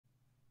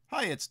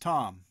Hi, it's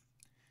Tom.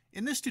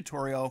 In this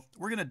tutorial,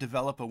 we're going to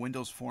develop a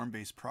Windows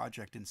form-based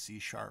project in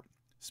C#.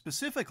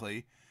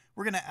 Specifically,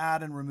 we're going to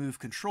add and remove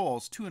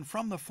controls to and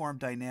from the form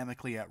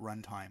dynamically at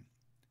runtime.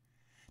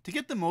 To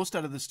get the most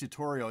out of this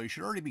tutorial, you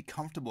should already be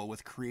comfortable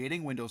with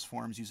creating Windows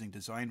forms using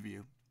Design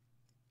View,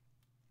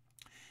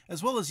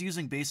 as well as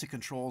using basic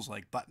controls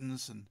like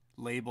buttons and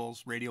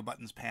labels, radio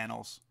buttons,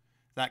 panels,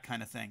 that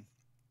kind of thing.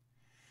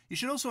 You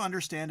should also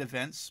understand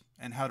events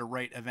and how to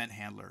write event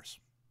handlers.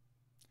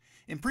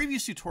 In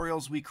previous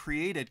tutorials, we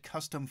created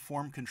custom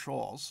form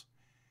controls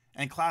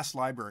and class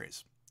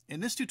libraries.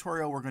 In this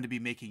tutorial, we're going to be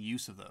making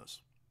use of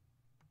those.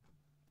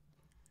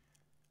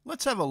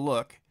 Let's have a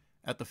look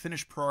at the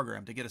finished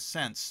program to get a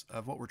sense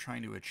of what we're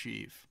trying to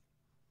achieve.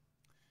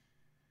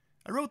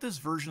 I wrote this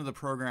version of the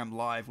program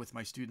live with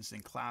my students in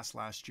class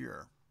last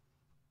year.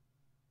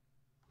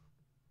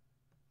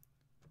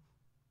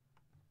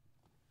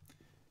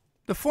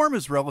 The form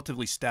is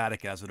relatively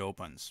static as it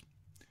opens.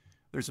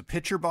 There's a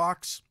picture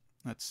box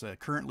that's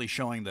currently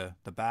showing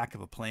the back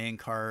of a playing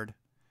card.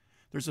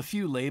 There's a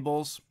few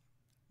labels.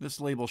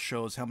 This label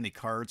shows how many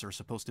cards are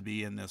supposed to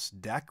be in this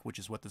deck, which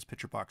is what this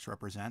picture box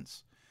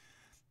represents.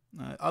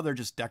 Other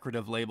just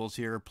decorative labels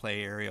here: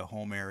 play area,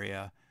 home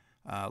area,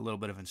 a little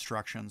bit of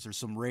instructions. There's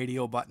some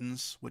radio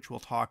buttons, which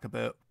we'll talk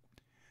about,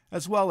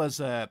 as well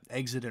as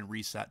exit and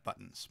reset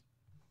buttons.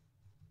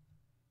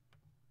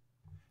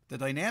 The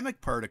dynamic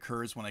part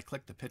occurs when I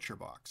click the picture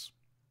box.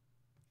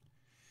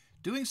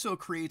 Doing so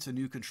creates a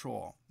new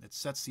control. It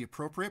sets the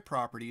appropriate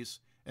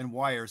properties and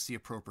wires the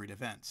appropriate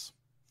events.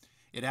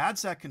 It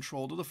adds that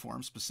control to the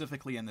form,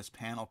 specifically in this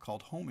panel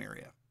called Home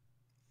Area.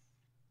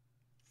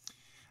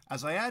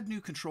 As I add new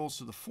controls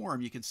to the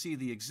form, you can see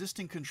the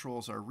existing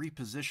controls are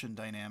repositioned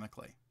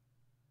dynamically.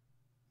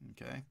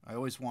 Okay, I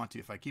always want to,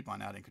 if I keep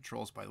on adding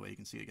controls, by the way, you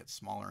can see it gets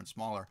smaller and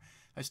smaller.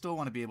 I still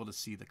want to be able to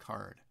see the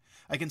card.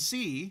 I can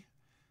see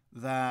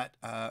that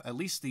at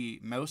least the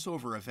mouse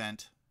over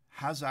event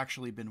has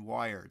actually been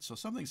wired. So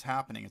something's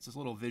happening. It's this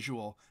little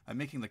visual. I'm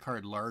making the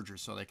card larger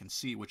so they can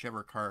see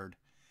whichever card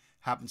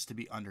happens to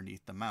be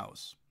underneath the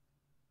mouse.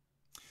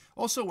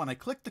 Also, when I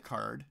click the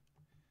card,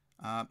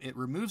 it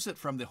removes it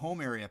from the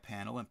home area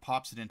panel and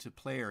pops it into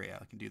play area.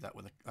 I can do that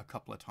with a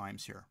couple of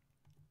times here.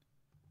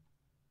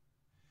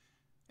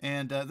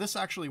 And this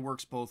actually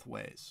works both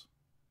ways.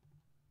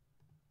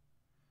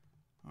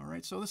 All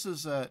right, so this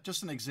is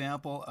just an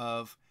example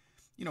of,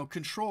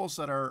 controls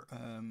that are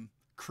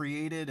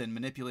created and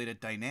manipulated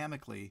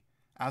dynamically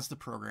as the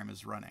program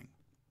is running.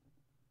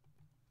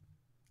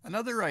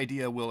 Another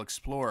idea we'll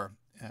explore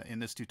in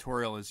this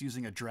tutorial is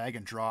using a drag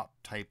and drop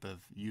type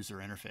of user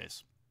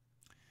interface.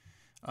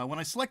 When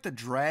I select the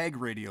drag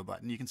radio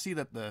button, you can see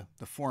that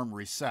the form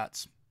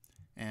resets.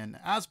 And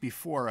as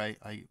before,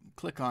 I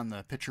click on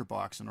the picture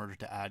box in order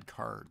to add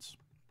cards.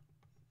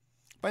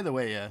 By the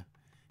way,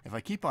 if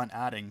I keep on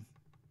adding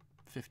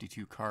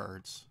 52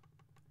 cards,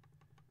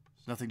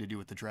 it's nothing to do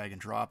with the drag and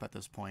drop at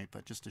this point,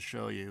 but just to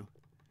show you.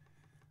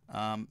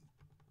 Oh,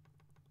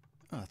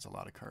 that's a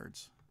lot of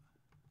cards.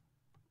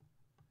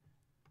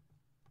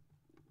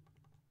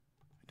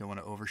 I don't want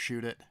to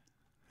overshoot it.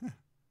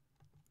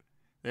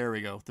 There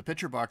we go. The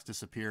picture box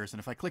disappears,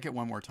 and if I click it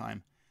one more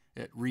time,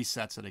 it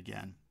resets it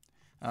again.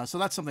 So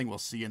that's something we'll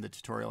see in the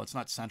tutorial. It's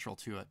not central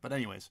to it. But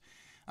anyways,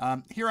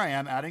 here I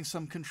am adding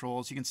some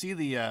controls. You can see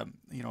the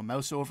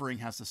mouse overing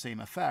has the same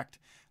effect,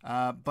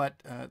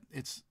 but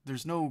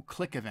there's no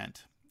click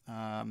event,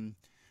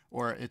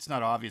 or it's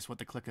not obvious what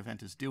the click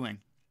event is doing.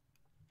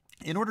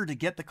 In order to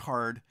get the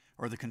card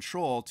or the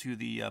control to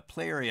the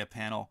play area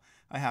panel,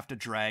 I have to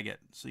drag it.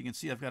 So you can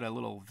see I've got a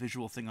little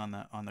visual thing on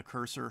the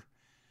cursor,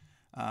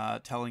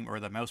 or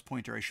the mouse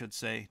pointer, I should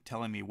say,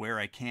 telling me where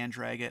I can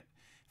drag it.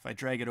 If I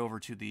drag it over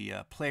to the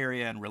play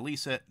area and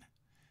release it,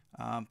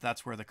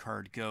 that's where the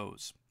card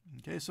goes.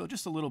 Okay, so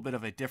just a little bit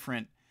of a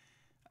different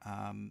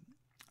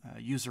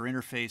user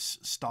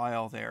interface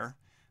style there,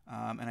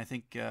 and I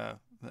think that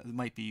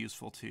might be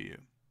useful to you.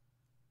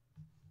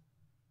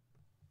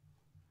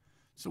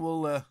 So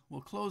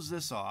we'll close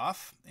this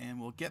off,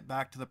 and we'll get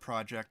back to the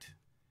project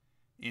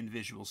in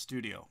Visual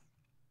Studio.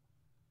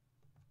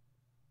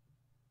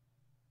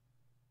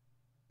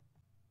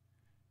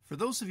 For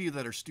those of you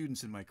that are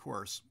students in my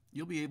course,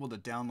 you'll be able to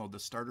download the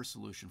starter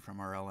solution from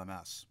our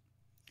LMS.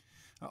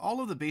 All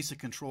of the basic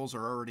controls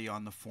are already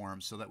on the form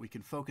so that we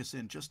can focus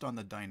in just on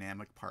the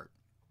dynamic part.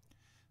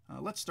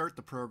 Let's start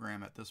the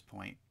program at this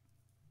point.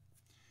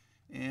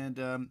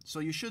 And so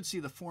you should see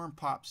the form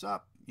pops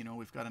up.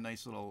 We've got a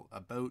nice little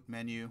About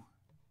menu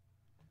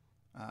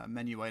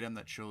item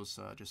that shows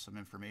just some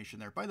information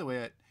there. By the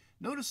way,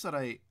 notice that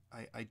I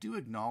do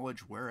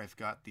acknowledge where I've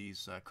got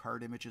these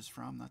card images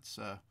from. That's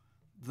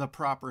the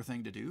proper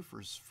thing to do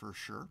for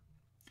sure.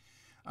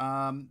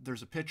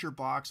 There's a picture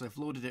box. I've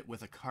loaded it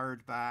with a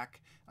card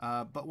back,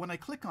 but when I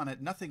click on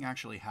it, nothing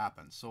actually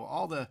happens.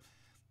 So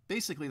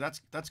basically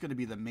that's going to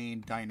be the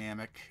main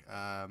dynamic,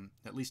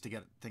 at least to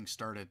get things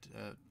started,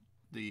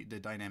 the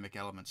dynamic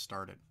elements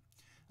started.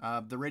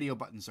 The radio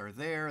buttons are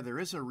there. There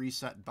is a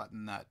reset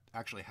button that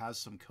actually has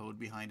some code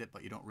behind it,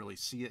 but you don't really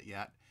see it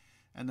yet.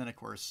 and then of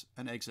course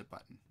an exit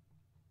button.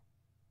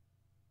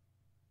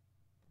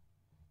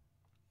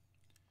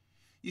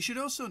 You should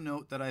also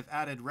note that I've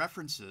added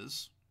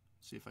references,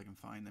 see if I can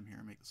find them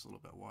here, make this a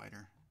little bit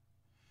wider,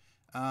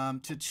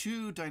 to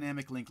two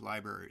dynamic link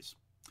libraries.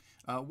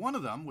 One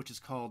of them, which is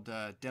called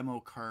Demo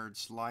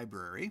Cards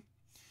Library,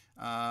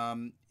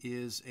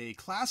 is a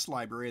class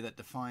library that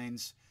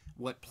defines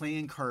what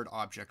playing card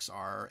objects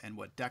are and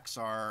what decks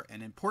are,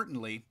 and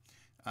importantly,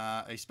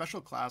 a special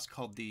class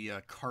called the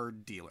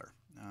card dealer,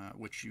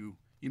 which you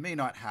may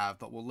not have,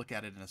 but we'll look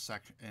at it in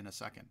a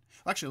second.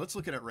 Actually, let's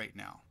look at it right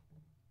now.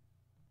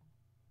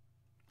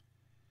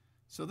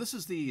 So this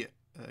is the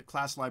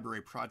class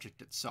library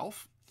project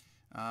itself.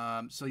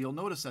 So you'll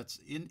notice that's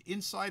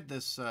inside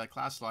this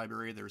class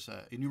library, there's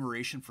an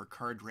enumeration for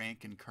card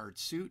rank and card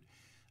suit.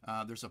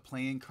 There's a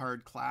playing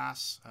card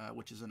class,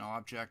 which is an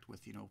object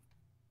with,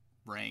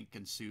 rank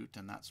and suit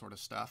and that sort of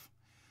stuff.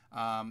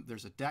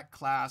 There's a deck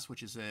class,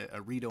 which is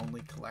a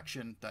read-only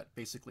collection that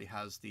basically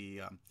has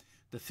the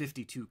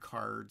 52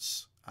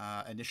 cards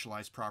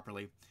initialized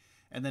properly.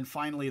 And then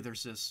finally,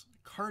 there's this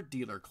card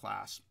dealer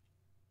class.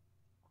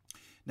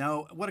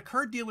 Now, what a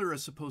card dealer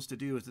is supposed to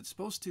do is it's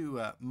supposed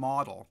to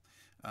model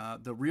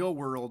the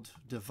real-world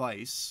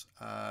device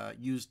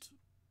used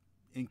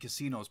in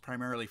casinos,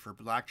 primarily for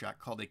blackjack,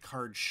 called a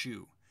card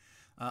shoe.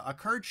 A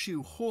card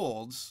shoe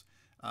holds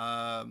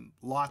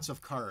lots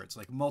of cards,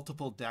 like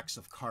multiple decks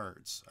of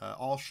cards,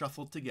 all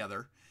shuffled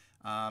together,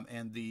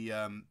 and the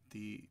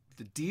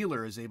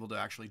dealer is able to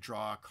actually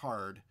draw a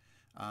card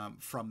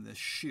from this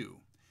shoe.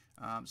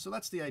 So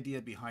that's the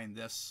idea behind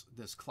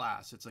this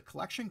class. It's a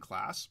collection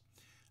class.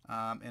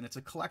 And it's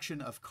a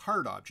collection of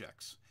card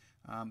objects.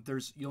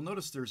 You'll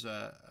notice there's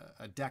a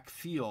deck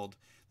field.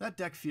 That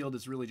deck field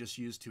is really just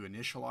used to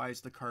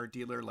initialize the card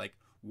dealer, like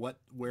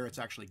where it's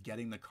actually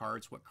getting the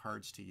cards, what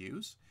cards to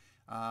use.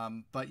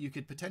 But you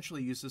could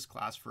potentially use this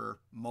class for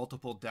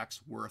multiple decks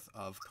worth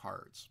of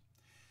cards.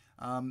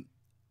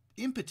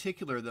 In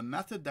particular, the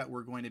method that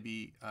we're going to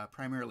be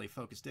primarily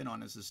focused in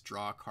on is this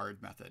draw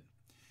card method.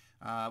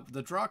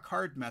 The draw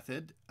card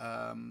method,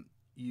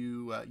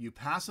 you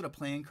pass it a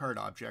playing card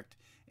object,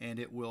 and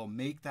it will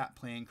make that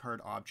playing card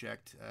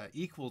object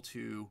equal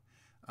to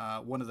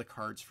one of the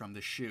cards from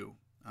the shoe.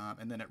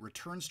 And then it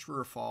returns true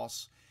or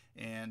false,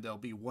 and there'll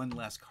be one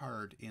less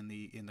card in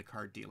the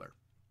card dealer.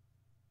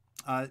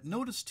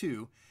 Notice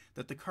too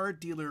that the card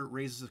dealer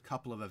raises a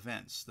couple of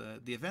events.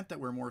 The event that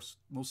we're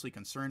mostly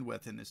concerned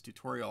with in this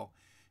tutorial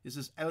is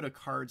this out of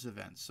cards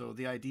event. So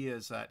the idea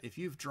is that if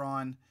you've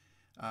drawn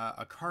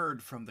a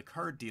card from the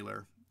card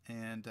dealer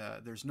and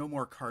there's no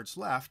more cards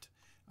left,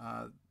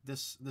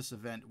 this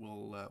event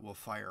will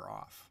fire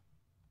off.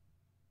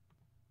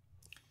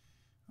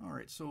 All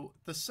right, so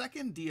the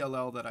second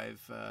DLL that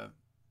I've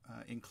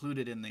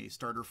included in the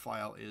starter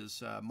file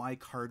is my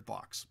card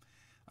box.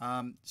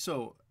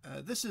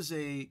 This is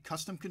a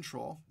custom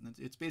control.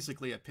 It's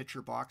basically a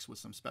picture box with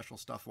some special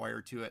stuff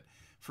wired to it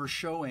for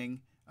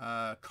showing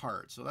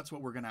cards. So that's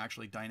what we're going to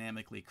actually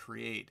dynamically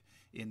create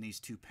in these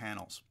two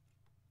panels.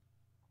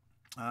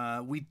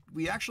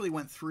 We actually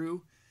went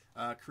through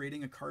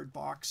creating a card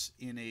box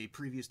in a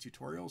previous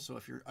tutorial, so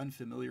if you're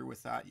unfamiliar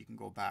with that, you can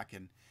go back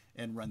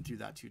and run through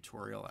that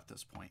tutorial at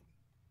this point.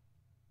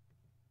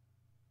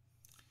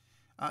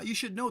 You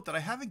should note that I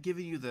haven't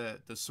given you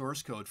the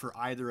source code for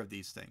either of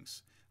these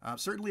things.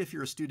 Certainly if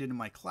you're a student in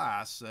my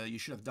class, you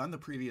should have done the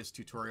previous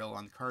tutorial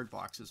on card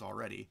boxes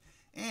already,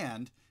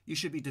 and you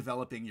should be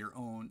developing your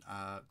own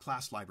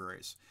class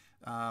libraries.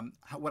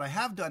 What I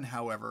have done,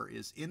 however,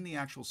 is in the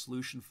actual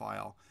solution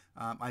file,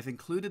 I've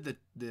included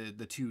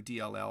the two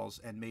DLLs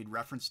and made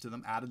reference to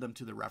them, added them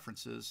to the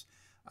references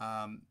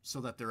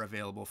so that they're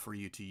available for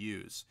you to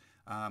use.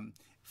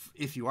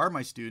 If you are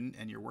my student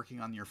and you're working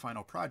on your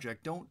final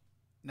project, don't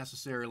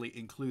necessarily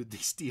include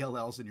these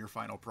DLLs in your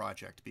final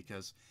project,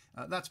 because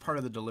that's part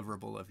of the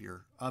deliverable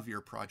of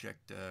your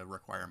project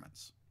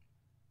requirements.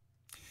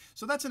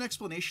 So that's an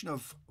explanation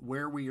of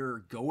where we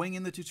are going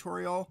in the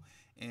tutorial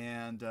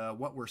and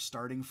what we're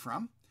starting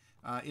from.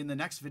 In the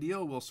next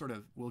video,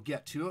 we'll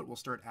get to it. We'll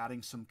start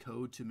adding some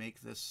code to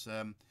make this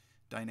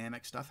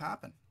dynamic stuff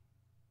happen.